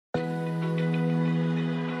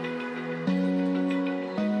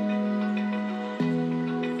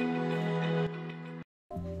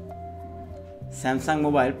Samsung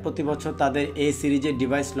mobile প্রতি বছর তাদের এ সিরিজের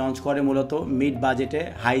ডিভাইস লঞ্চ করে মূলত মিড বাজেটে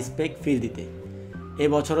হাই স্পেক ফিল দিতে।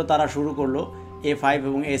 এবছরও তারা শুরু করলো A5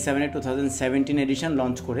 এবং A7 এর 2017 এডিশন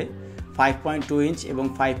লঞ্চ করে 5.2 ইঞ্চ এবং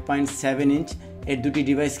 5.7 ইঞ্চ এর দুটি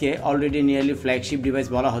ডিভাইসকে অলরেডি নিয়ারলি ফ্ল্যাগশিপ ডিভাইস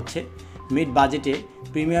বলা হচ্ছে। মিড বাজেটে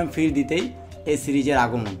প্রিমিয়াম ফিল দিতেই এ সিরিজের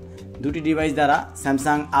আগমন। দুটি ডিভাইস দ্বারা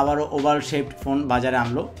স্যামসাং আবারও ওভাল শেপড ফোন বাজারে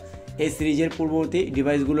আনলো। এ সিরিজের পূর্ববর্তী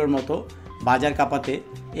ডিভাইসগুলোর মতো বাজার কাঁপাতে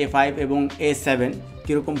A5 এবং A7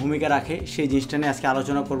 কীরকম ভূমিকা রাখে সেই জিনিসটা নিয়ে আজকে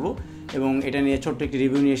আলোচনা করব এবং এটা নিয়ে ছোট্ট একটি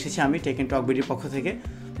রিভিউ নিয়ে এসেছি আমি টেক এন্ড টক ভিডিওর পক্ষ থেকে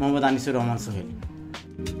মd.আনিসুর রহমান সোহেল।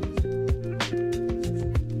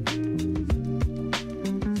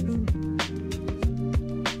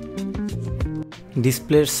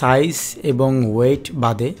 ডিসপ্লের সাইজ এবং ওয়েট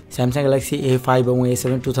বাদে স্যামসাং গ্যালাক্সি A5 এবং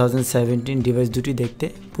A7 2017 ডিভাইস দুটি দেখতে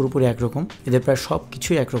পুরোপুরি একরকম, এদের প্রায় সব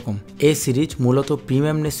কিছুই একরকম। এই সিরিজ মূলত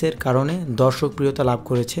প্রিমিয়ামনেসের কারণে দর্শকপ্রিয়তা লাভ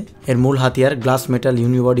করেছে। এর মূল হাতিয়ার গ্লাস মেটাল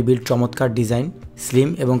ইউনিবডি বিল্ড চমৎকার ডিজাইন, স্লিম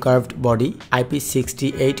এবং curved body,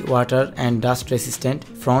 IP68 water and dust resistant,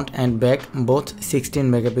 front and back both 16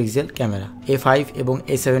 megapixel camera. A5 এবং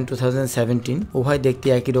A7 2017 উভয় দেখতে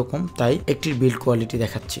একই রকম, তাই একটির বিল্ড কোয়ালিটি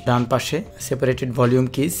দেখাচ্ছি। ডান পাশে সেপারেটেড ভলিউম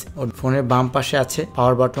কিজ ও ফোনের বাম পাশে আছে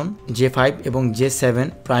পাওয়ার বাটন। J5 এবং J7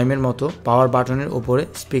 প্রাইমের মতো পাওয়ার বাটনের উপরে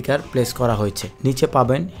স্পিকার প্লেস করা হয়েছে। নিচে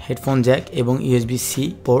পাবেন হেডফোন জ্যাক এবং USB-C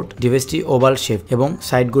পোর্ট। ডিভাইসটি ওভাল শেপ এবং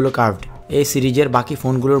সাইডগুলো কার্ভড। এই সিরিজের বাকি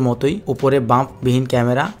ফোনগুলোর মতোই উপরে বাম্পবিহীন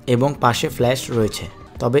ক্যামেরা এবং পাশে ফ্ল্যাশ রয়েছে,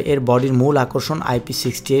 তবে এর বডির মূল আকর্ষণ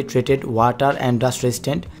IP68 rated water and dust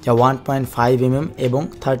resistant, যা 1.5 mm এবং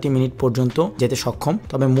 30 মিনিট পর্যন্ত যেতে সক্ষম।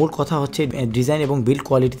 তবে মূল কথা হচ্ছে ডিজাইন এবং বিল্ড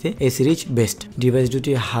কোয়ালিটিতে এই সিরিজ বেস্ট। ডিভাইস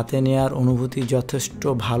দুটি হাতে নেওয়ার অনুভূতি যথেষ্ট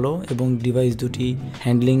ভালো এবং ডিভাইস দুটি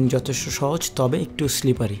হ্যান্ডলিং যথেষ্ট সহজ, তবে একটু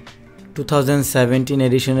স্লিপারি। 2017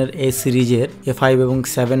 এডিশনের এই সিরিজের A5 এবং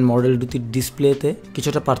 7 মডেল দুটির ডিসপ্লেতে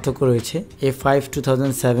কিছুটা পার্থক্য রয়েছে। A5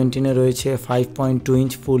 2017 রয়েছে 5.2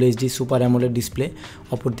 inch full HD super AMOLED display,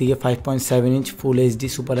 অপরদিকে 5.7 inch full HD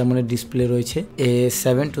super AMOLED display রয়েছে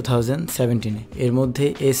A7 2017। এর মধ্যে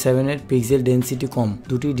A7 এর পিক্সেল ডেন্সিটি কম।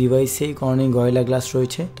 দুটি ডিভাইসেই কর্নিং গরিলা গ্লাস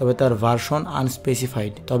রয়েছে, তবে তার ভার্সন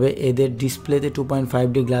আনস্পেসিফাইড। তবে এদের ডিসপ্লেতে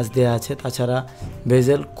 2.5D গ্লাস দেওয়া আছে। তাছাড়া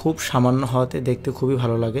বেজেল খুব সামান্য হওয়াতে দেখতে খুবই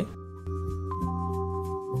ভালো লাগে।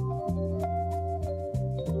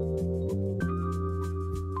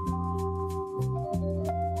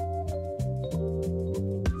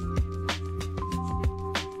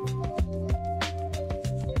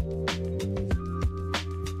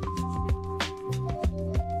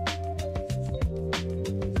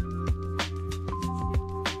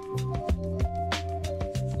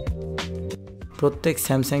 প্রত্যেক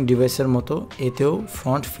স্যামসাং ডিভাইসের মতো এতেও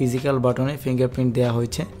ফ্রন্ট ফিজিক্যাল বাটনে ফিঙ্গারপ্রিন্ট দেওয়া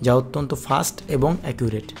হয়েছে, যা অত্যন্ত ফাস্ট এবং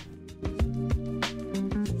অ্যাকুরেট।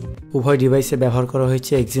 উভয় ডিভাইসে ব্যবহার করা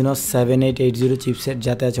হয়েছে Exynos 7880 চিপসেট,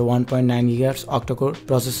 যাতে আছে 1.9 GHz অক্টাকোর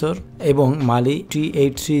প্রসেসর এবং Mali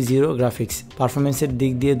T830 গ্রাফিক্স। পারফরমেন্সের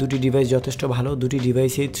দিক দিয়ে দুটি ডিভাইস যথেষ্ট ভালো। দুটি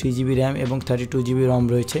ডিভাইসেই 3GB র্যাম এবং 32GB ROM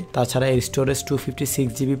রয়েছে। তাছাড়া এর স্টোরেজ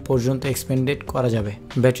 256GB পর্যন্ত এক্সপেন্ডেড করা যাবে।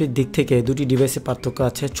 ব্যাটারির দিক থেকে দুটি ডিভাইসে পার্থক্য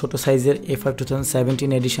আছে। ছোট সাইজের A5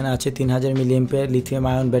 2017 এডিশনে আছে 3000 mAh লিথিয়াম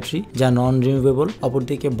আয়ন ব্যাটারি, যা নন রিমুভেবল।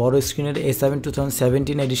 অপরদিকে বড় স্ক্রিনের A7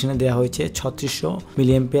 2017 এডিশনে দেওয়া হয়েছে 3600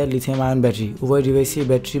 mAh লিথিয়াম আয়ন ব্যাটারি। উভয় ডিভাইসের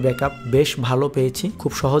ব্যাটারি ব্যাকআপ বেশ ভালো পেয়েছি,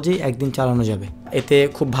 খুব সহজেই একদিন চালানো যাবে। এতে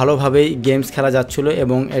খুব ভালোভাবেই গেমস খেলা যাচ্ছিল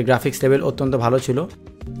এবং এর গ্রাফিক্স লেভেল অত্যন্ত ভালো ছিল।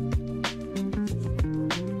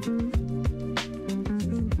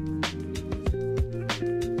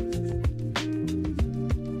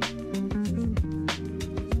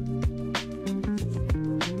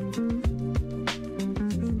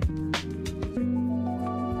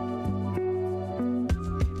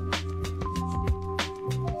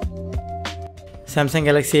 স্যামসাং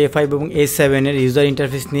গ্যালাক্সি A5 এবং A7 এর ইউজার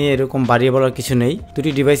ইন্টারফেস নিয়ে এরকম বাড়িয়ে বলার কিছু নেই।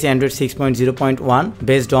 দুটি ডিভাইসে Android 6.0.1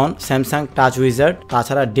 based on Samsung touch wizard.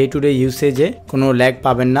 তাছাড়া ডে টু ডে ইউসেজে কোনো ল্যাগ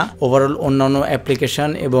পাবেন না। ওভারঅল অন্যান্য অ্যাপ্লিকেশন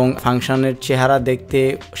এবং ফাংশনের চেহারা দেখতে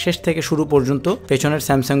শেষ থেকে শুরু পর্যন্ত পেছনের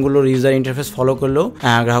স্যামসাংগুলোর ইউজার ইন্টারফেস ফলো করলেও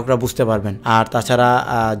গ্রাহকরা বুঝতে পারবেন। আর তাছাড়া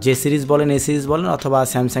যে সিরিজ বলেন, এ সিরিজ বলেন অথবা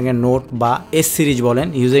স্যামসাং এর নোট বা এস সিরিজ বলেন,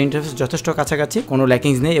 ইউজার ইন্টারফেস যথেষ্ট কাছাকাছি, কোনো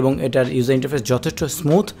ল্যাকিংস নেই এবং এটার ইউজার ইন্টারফেস যথেষ্ট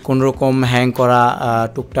স্মুথ। কোনো রকম হ্যাং করা,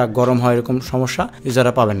 টুকটাক গরম হয় এরকম সমস্যা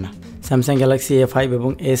ইউজাররা পাবেন না। স্যামসাং গ্যালাক্সি A5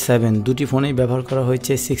 এবং A7 দুটি ফোনেই ব্যবহার করা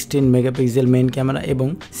হয়েছে 16 মেগাপিক্সেল মেইন ক্যামেরা এবং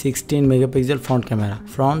 16 মেগাপিক্সেল ফ্রন্ট ক্যামেরা।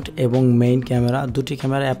 ফ্রন্ট এবং মেইন ক্যামেরা দুটি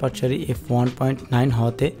ক্যামেরা অ্যাপারচারই f1.9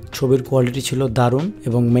 হওয়াতে ছবির কোয়ালিটি ছিল দারুণ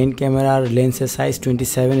এবং মেইন ক্যামেরার লেন্সের সাইজ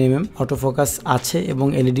 27mm, অটোফোকাস আছে এবং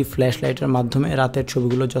এলইডি ফ্ল্যাশ লাইটের মাধ্যমে রাতের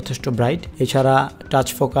ছবিগুলো যথেষ্ট ব্রাইট। এছাড়া touch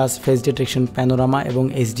focus, face detection, panorama এবং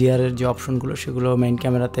HDR এর যে অপশনগুলো সেগুলো মেইন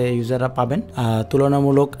ক্যামেরাতে ইউজাররা পাবেন।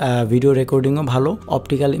 তুলনামূলক ভিডিও রেকর্ডিংও ভালো।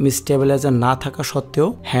 অপটিক্যাল ইমেজ স্টেবিলাইজার না থাকা সত্ত্বেও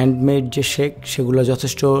হ্যান্ডমেড যে শেক সেগুলো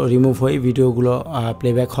যথেষ্ট রিমুভ হয়ে ভিডিওগুলো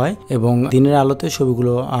প্লেব্যাক হয় এবং দিনের আলোতে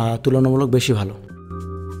ছবিগুলো তুলনামূলক বেশি ভালো।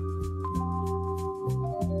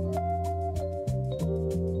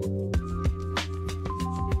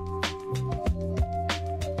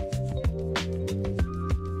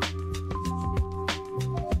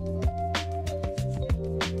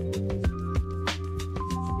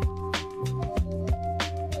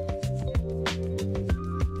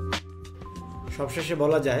 সবশেষে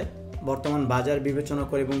বলা যায় বর্তমান বাজার বিবেচনা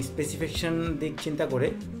করে এবং স্পেসিফিকেশন দিক চিন্তা করে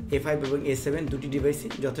A5 এবং A7 দুটি ডিভাইসই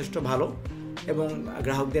যথেষ্ট ভালো এবং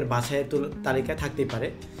গ্রাহকদের বাছাইয়ের তালিকায় থাকতেই পারে।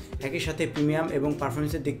 একই সাথে প্রিমিয়াম এবং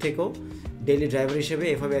পারফরমেন্সের দিক থেকেও ডেইলি ড্রাইভার হিসেবে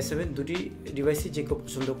A5 A7 দুটি ডিভাইসই যে কেউ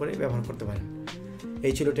পছন্দ করে ব্যবহার করতে পারেন।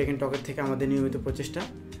 এই ছিল টেক এন্ড টকের থেকে আমাদের নিয়মিত প্রচেষ্টা।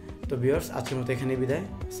 তো ভিউয়ার্স, আজকের মতো এখানেই বিদায়।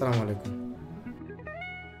 আসসালামু আলাইকুম।